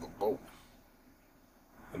Lakers are part of a boat.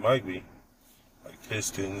 It might be. Like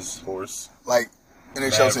Pistons, horse. Like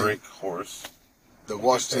NHL team. Maverick, horse. The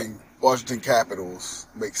Washington Capitals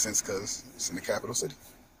makes sense because it's in the capital city.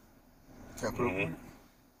 Capital. Mm-hmm.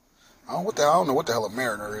 I don't know what the hell a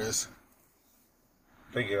Mariner is.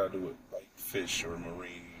 I think it got to do with like fish or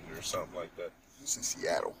marine or something like that. It's in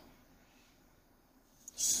Seattle.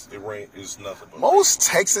 It's nothing but Most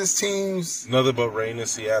Texas teams. nothing but rain in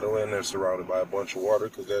Seattle, and they're surrounded by a bunch of water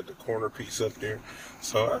because they had the corner piece up there.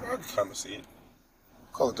 So I can kind of see it.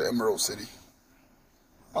 Call it the Emerald City.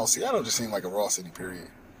 Oh, Seattle just seems like a raw city, period.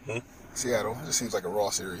 Seattle just seems like a raw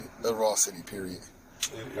city, period.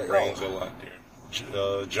 It rains a lot there.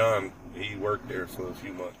 John, he worked there for a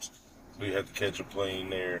few months. So he had to catch a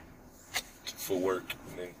plane there for work,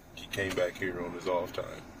 and then he came back here on his off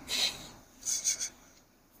time.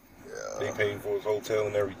 They paid for his hotel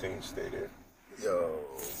and everything to stay there. Yo,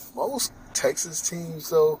 most Texas teams,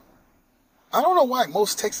 though, I don't know why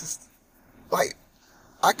most Texas, like,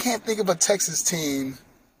 I can't think of a Texas team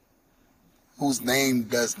whose name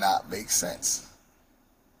does not make sense.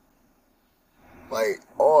 Like,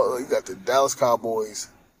 you got the Dallas Cowboys,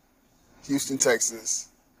 Houston, Texas,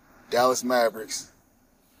 Dallas Mavericks,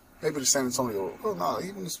 maybe the San Antonio. Oh, no,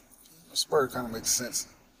 even the Spurs kind of makes sense.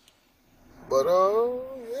 But,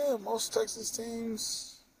 yeah, most Texas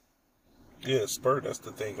teams. Yeah, Spur, that's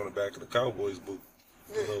the thing on the back of the Cowboys boot.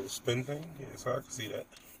 Yeah. The little spin thing. Yeah, so I can see that.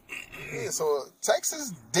 Yeah, so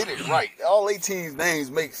Texas did it right. All 8 teams'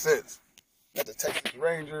 names make sense. Got the Texas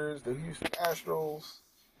Rangers, the Houston Astros.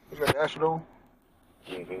 You got the Astrodome.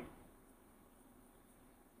 Mm-hmm.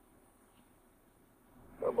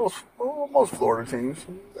 Most Florida teams.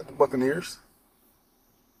 Got the Buccaneers,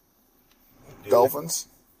 Yeah. Dolphins.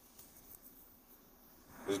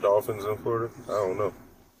 Is Dolphins in Florida? I don't know.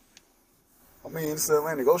 I mean, it's the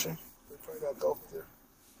Atlantic Ocean. They probably got Dolphins there.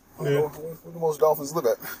 I don't Yeah. know where the most Dolphins live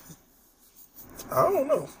at. I don't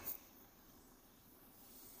know.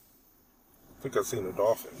 I think I've seen a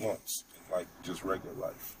dolphin once, in like just regular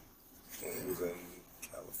life. And it was in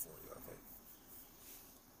California, I think.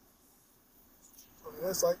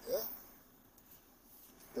 That's like, yeah.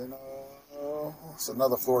 Then it's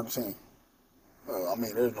another Florida team. I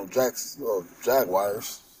mean, there's no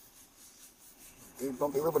Jaguars.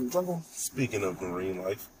 Don't they live in the jungle? Speaking of marine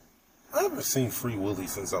life, I haven't seen Free Willy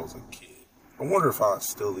since I was a kid. I wonder if I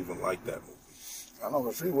still even like that movie. I know,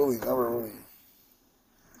 but Free Willy never really.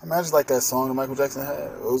 I mean, I just like that song that Michael Jackson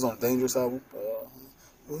had. It was on Dangerous album.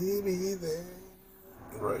 Will you be there?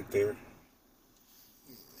 Right there.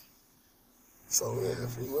 So yeah,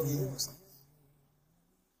 Free Willy. Yeah.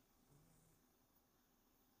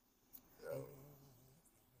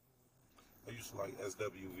 I used to like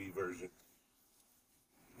SWV version.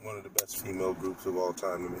 One of the best female groups of all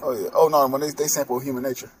time to me. Oh yeah. Oh no, when they sampled Human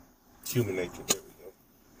Nature. Human Nature, there we go.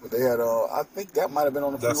 But they had I think that might have been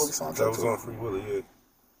on the Free Willy soundtrack. That was on Free Willy, yeah.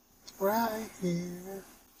 Right here.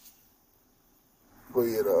 But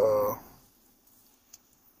yeah,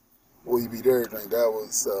 Will You Be There drink, that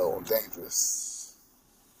was on Dangerous.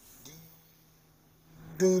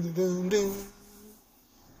 Do do do do.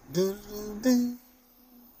 Do do do.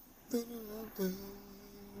 Do do do.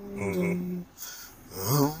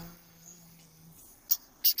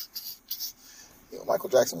 Yo, Michael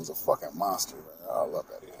Jackson was a fucking monster, man. I love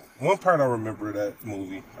that man. One part I remember of that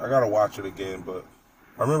movie, I gotta watch it again, but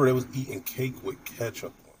I remember they was eating cake with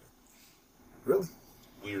ketchup on it. Really?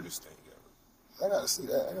 Weirdest thing ever. I gotta see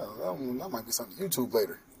that. That might be something YouTube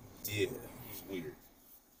later. Yeah, it was weird.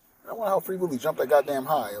 I wonder how Free Willy jumped that goddamn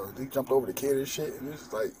high. Or he jumped over the kid and shit, and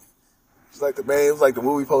it's like the man. It was like the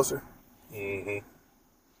movie poster. Mm-hmm.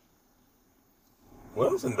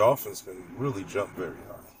 Whales and dolphins can really jump very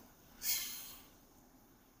high.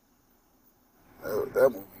 That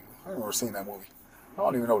movie. I never seen that movie. I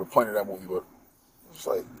don't even know the point of that movie, but it's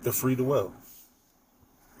like The Free the Whale.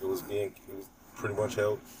 It was pretty much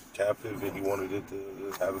held captive, and he wanted it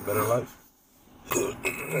to have a better life. what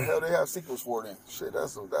the hell they have sequels for then? Shit,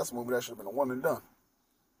 that's a movie that should have been a one and done.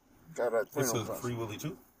 Got that This is Free Willy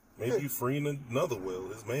too. Maybe you freeing another whale,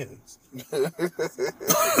 his man's. Like,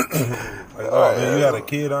 oh man, you got a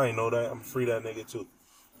kid? I ain't know that. I'm free that nigga too.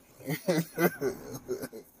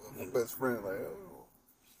 My best friend, like, oh,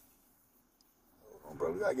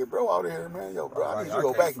 bro, we gotta get bro out of here, man. Yo, bro, I need you to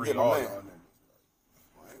go back and get my man.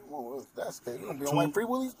 Well, that's okay. We're gonna be on like Free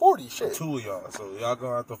Willy's 40 shit. Two of y'all, so y'all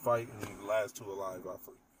gonna have to fight, and the last two alive are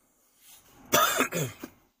free.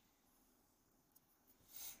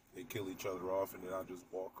 They kill each other off, and then I just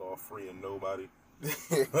walk off free and nobody.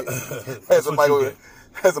 Has a Michael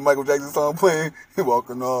Jackson song playing. He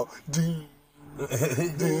walking off.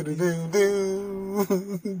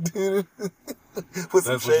 Put some That's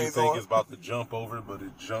what you shades think on. is about to jump over, but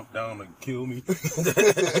it jumped down and kill me. Just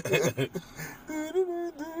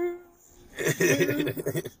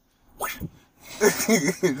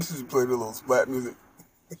play the little splat music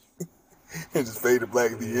and just fade to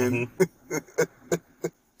black at the end.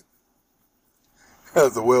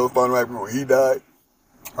 That's the whale spawning right before he died.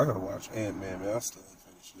 I gotta watch Ant-Man, man. I still ain't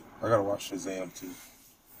finished it. I gotta watch Shazam too.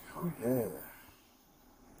 Oh yeah.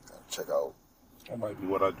 Gotta check out. That might be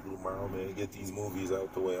what I do tomorrow, man. Get these movies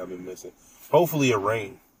out the way I've been missing. Hopefully it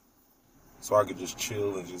rain, so I could just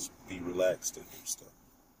chill and just be relaxed and do stuff.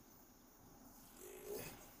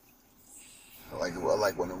 I like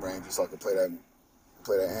when it rains, just so I can play that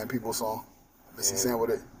And People song. Missy Sam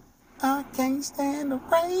with it. I can't stand the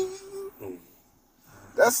rain. Mm.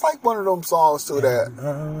 That's like one of them songs too that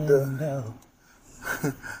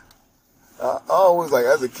I always like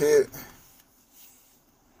as a kid.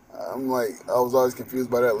 I was always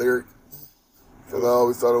confused by that lyric because I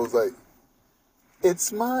always thought it was like,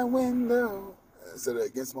 "It's my window" instead of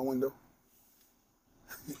 "Against my window."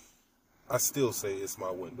 I still say it's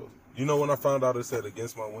my window. You know when I found out it said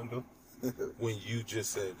against my window? When you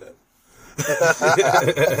just said that.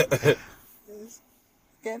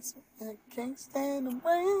 I can't stand the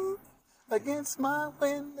rain against my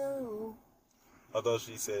window. I thought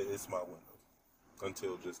she said it's my window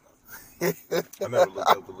until just now. I never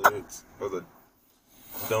looked up the lyrics. I was a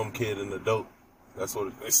dumb kid in the dope. That's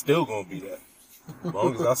what it's still gonna be that. As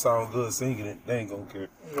long as I sound good singing it, they ain't gonna care.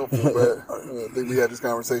 Don't feel bad. I think we had this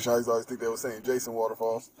conversation. I used to always think they were saying Jason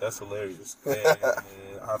Waterfalls. That's hilarious. And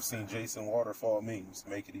I've seen Jason Waterfall memes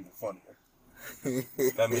make it even funnier.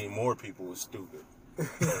 That means more people are stupid.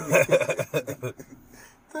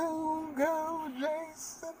 Don't go,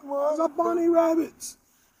 Jason What's up, Waterfalls. bunny rabbits?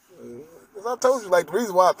 Because I told you, like, the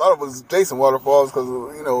reason why I thought it was Jason Waterfalls because,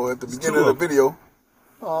 at the beginning of the video,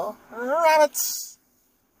 rabbits.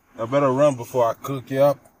 I better run before I cook you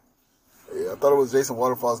up. Yeah, I thought it was Jason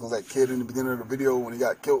Waterfalls because that kid in the beginning of the video when he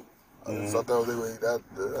got killed. I thought that was I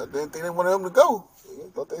didn't think they wanted him to go. I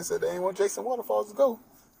thought they said they didn't want Jason Waterfalls to go.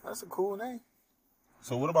 That's a cool name.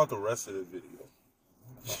 So what about the rest of the video?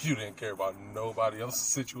 You didn't care about nobody else's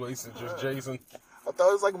situation, just Jason. I thought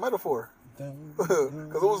it was like a metaphor. Because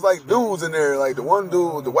it was like dudes in there. Like the one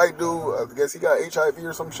dude, the white dude, I guess he got HIV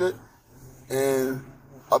or some shit. And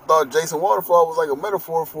I thought Jason Waterfall was like a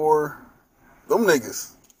metaphor for them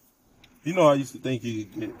niggas. You know, I used to think you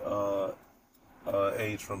could get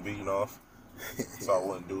AIDS from beating off, so I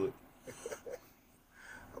wouldn't do it.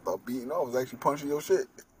 I thought beating off was actually punching your shit.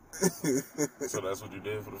 So that's what you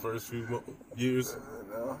did for the first few years?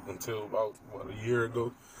 No. Until about, a year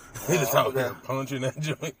ago? He just out there punching that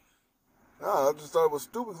joint. Nah, I just thought it was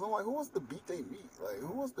stupid. Cause I'm like, who wants to beat their meat? Like,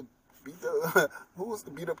 who wants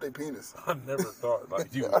to beat up their penis? I never thought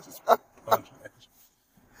like you would just punching that joint.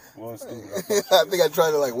 Well, stupid. I think I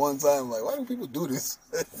tried it like one time. Like, why do people do this?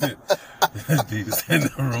 Dude is in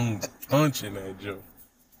the room punching that joint.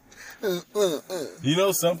 You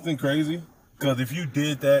know something crazy? Because if you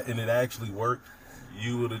did that and it actually worked,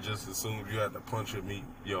 you would have just assumed you had to punch your meat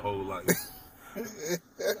your whole life. I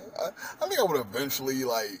think I would eventually you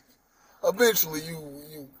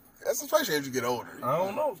especially as you get older. I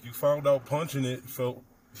don't know. If you found out punching it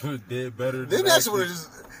did better Then than that's when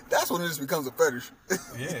it just becomes a fetish.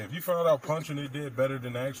 Yeah, if you found out punching it did better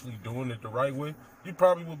than actually doing it the right way, you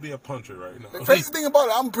probably would be a puncher right now. The crazy thing about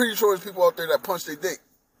it, I'm pretty sure there's people out there that punch their dick.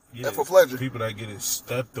 Yeah, that's for pleasure. People that get it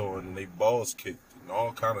stepped on and they balls kicked and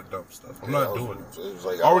all kind of dumb stuff. I'm not doing it. It was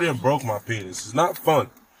like, I already done broke my penis. It's not fun.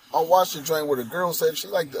 I watched a joint where the girl said she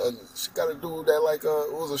got a dude that like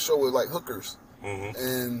it was a show with like hookers,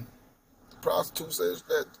 and the prostitute says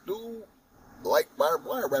that dude like barbed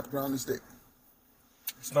wire wrapped around his dick.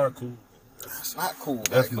 It's not cool. It's not cool.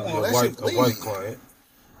 Definitely like, a white client.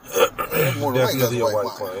 Definitely a white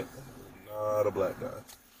client, not a black guy.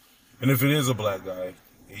 And if it is a black guy,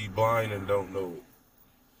 he blind and don't know it.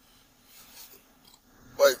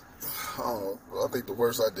 Like, I don't know. I think the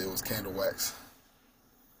worst I did was candle wax.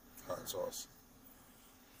 Hot sauce.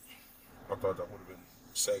 I thought that would have been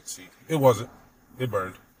sexy. It wasn't. It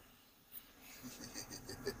burned.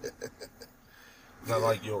 Not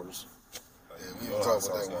like yours. Yeah, Your hot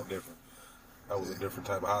sauce got different. That was a different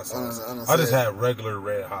type of hot sauce. I just had regular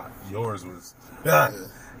red hot. Yours was... Yeah.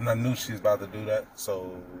 And I knew she was about to do that,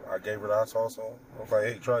 so I gave her the hot sauce on. I was like,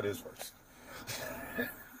 hey, try this first.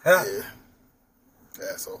 Yeah.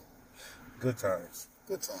 Asshole. Good times.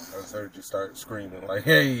 Good times. I just heard you start screaming like,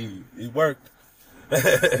 hey, it worked. I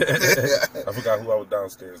forgot who I was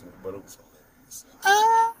downstairs with, but it was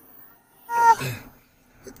hilarious.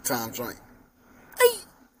 Hit the time joint.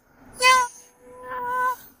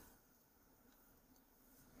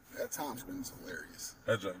 That time scream's hilarious.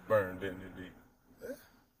 That joint burned, didn't it, D? Yeah.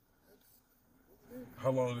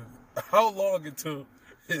 How long until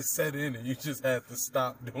it set in and you just had to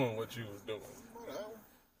stop doing what you was doing?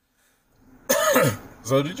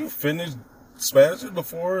 So did you finish smashing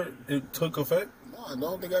before it took effect? No, I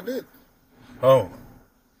don't think I did. Oh.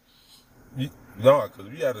 No, because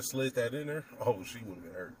if you had to slit that in there, she would have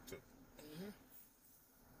been hurt too.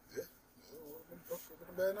 Yeah. It would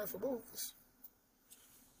have been a bad night for both of us.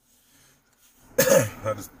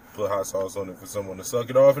 I just put hot sauce on it for someone to suck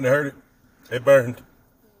it off and it hurt it. It burned.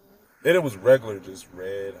 And it was regular, just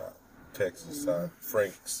red hot Texas hot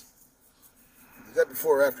Frank's. Is that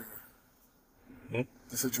before or after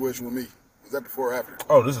the situation with me? Was that before or after?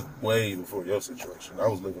 Oh, this is way before your situation. I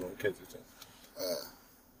was living on Kensington.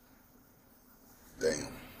 Damn.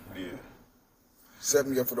 Yeah. Set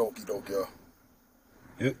me up for the okie doke, y'all.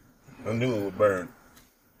 Yep. I knew it would burn.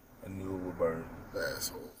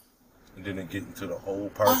 Asshole. And then it get into the whole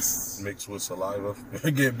part mixed with saliva.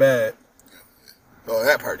 It get bad. Oh,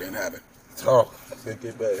 that part didn't happen. Oh, it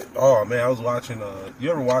get bad. Oh, man, I was watching,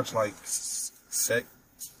 you ever watch, like, Sex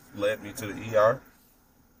Led Me to the ER?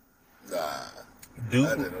 Nah. Dude,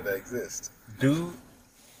 I didn't know that exists. Dude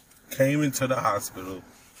came into the hospital,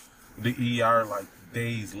 the ER, like,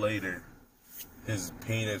 days later. His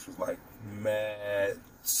penis was, like, mad,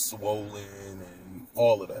 swollen, and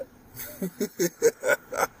all of that.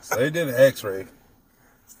 So they did an x-ray,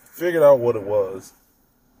 figured out what it was,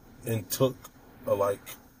 and took a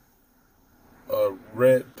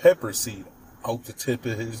red pepper seed out the tip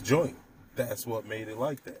of his joint. That's what made it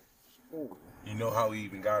like that. Ooh. You know how he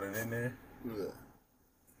even got it in there? Yeah.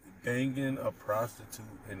 Banging a prostitute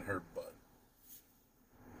in her butt.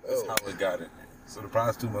 That's how it got in there. So the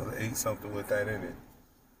prostitute must have ate something with that in it.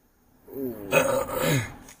 Ooh.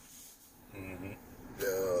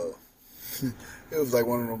 It was like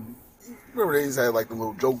one of them. Remember they used to have like the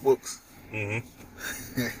little joke books? It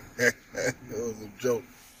was a joke.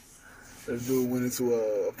 This dude went into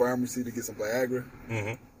a pharmacy to get some Viagra.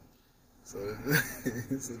 So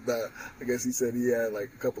this is about, I guess he said he had like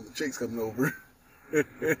a couple of chicks coming over.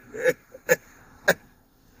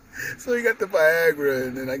 So he got the Viagra,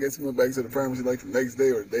 and then I guess he went back to the pharmacy like the next day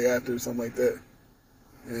or the day after or something like that,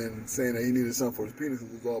 and saying that he needed something for his penis.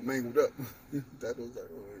 It was all mangled up. That was like,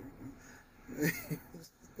 oh.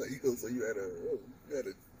 Like, yo, so you had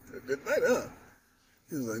a good night, huh?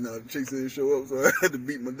 He was like, no, the chicks didn't show up, so I had to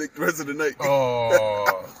beat my dick the rest of the night.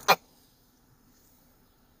 Oh,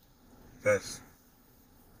 that's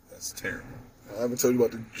terrible. I haven't told you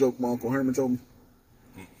about the joke my Uncle Herman told me.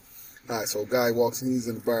 Alright, so a guy walks in, he's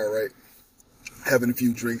in the bar, right? Having a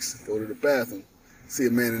few drinks, go to the bathroom, see a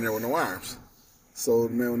man in there with no arms. So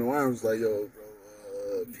the man with no arms was like, yo,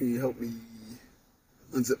 bro, can you help me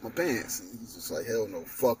unzip my pants? And he's just like, hell no,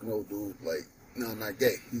 fuck no, dude. Like, no, I'm not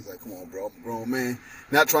gay. He's like, come on, bro, I'm a grown man.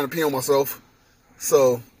 Not trying to pee on myself.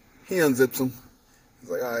 So he unzips him. He's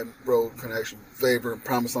like, all right, bro, can I ask you a favor and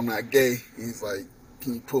promise I'm not gay? He's like,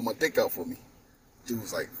 can you pull my dick out for me? Dude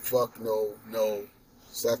was like, fuck no, no.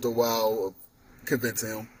 So after a while of convincing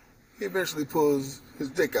him, he eventually pulls his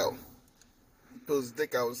dick out. He pulls his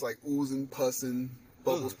dick out, it's like oozing, pussing,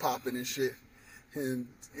 bubbles popping and shit. And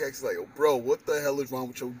he acts like, oh, bro, what the hell is wrong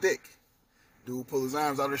with your dick? Dude pull his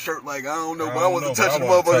arms out of his shirt like, I don't know, but I wasn't touching the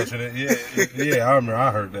motherfucker. Yeah, I remember,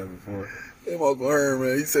 I heard that before. Him Uncle Herman,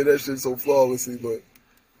 man, he said that shit so flawlessly, but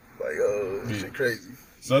like, that shit crazy.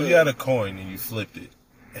 So if you had a coin and you flipped it,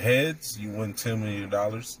 heads, you win $10 million.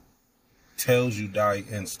 Tails, you die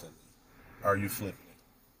instantly. Are you flipping it?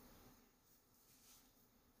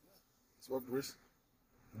 It's worth the risk.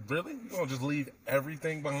 Really? You gonna just leave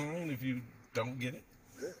everything behind if you don't get it?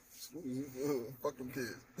 Yeah. Fuck them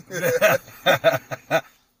kids.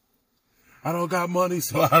 I don't got money,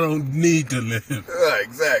 so I don't need to live.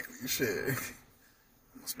 Exactly. Shit.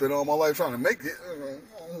 Spent all my life trying to make it.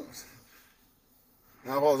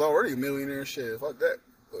 Now, if I was already a millionaire, shit, fuck that.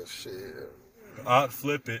 But shit. I'd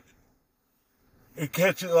flip it and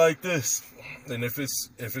catch it like this. And if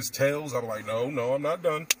it's tails, I'm like, no, I'm not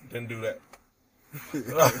done. Didn't do that.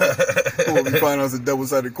 When we find out it's a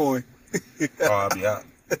double-sided coin. Oh, I'll be out.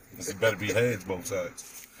 It better be heads both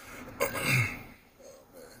sides. Oh, man.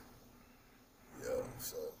 Yo,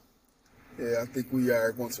 so. Yeah, I think we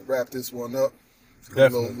are going to wrap this one up.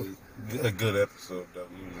 Definitely. A good episode, though.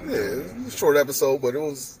 Yeah, it was a short episode, but it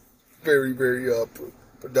was very, very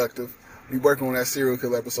productive. We working on that serial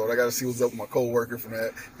killer episode. I got to see what's up with my co-worker from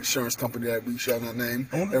that insurance company that we shall not name.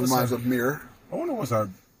 That reminds me of Mirror. I wonder what's our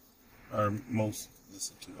most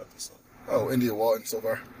listened to episode. Oh, India Walton so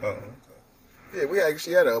far. Oh, okay. Yeah, we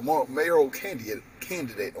actually had a mayoral candidate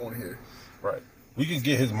on here. Right. We could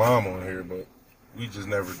get his mom on here, but we just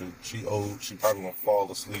never do. She old. She probably gonna fall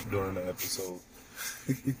asleep during the episode.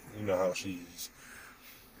 You know how she is.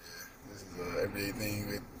 Yeah, this is everyday thing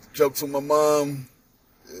with jokes with my mom.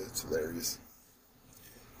 Yeah, it's hilarious.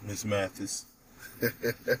 Miss Mathis.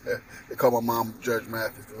 They call my mom Judge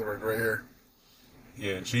Mathis because of her gray hair.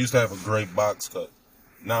 Yeah, she used to have a great box cut.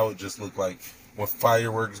 Now it just look like when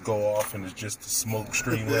fireworks go off and it's just a smoke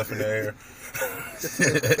stream left in the air.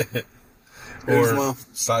 Or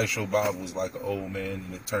Sideshow Bob was like an old man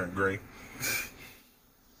and it turned gray.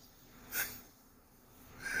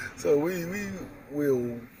 So we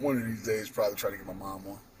will one of these days probably try to get my mom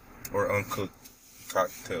on. Or uncooked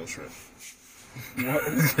cocktail shrimp. Yeah,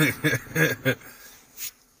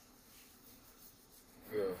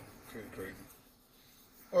 crazy.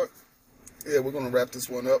 All right. Yeah, we're gonna wrap this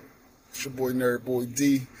one up. It's your boy Nerd Boy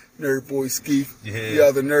D, Nerd Boy Ski. Yeah. The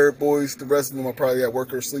other Nerd Boys, the rest of them are probably at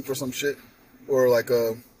work or asleep or some shit. Or like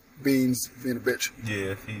Beans being a bitch.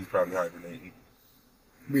 Yeah, he's probably hibernating.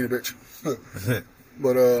 Being a bitch.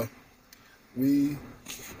 But we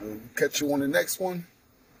will catch you on the next one.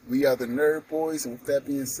 We are the Nerd Boys, and with that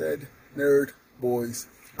being said, Nerd Boys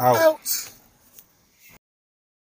out.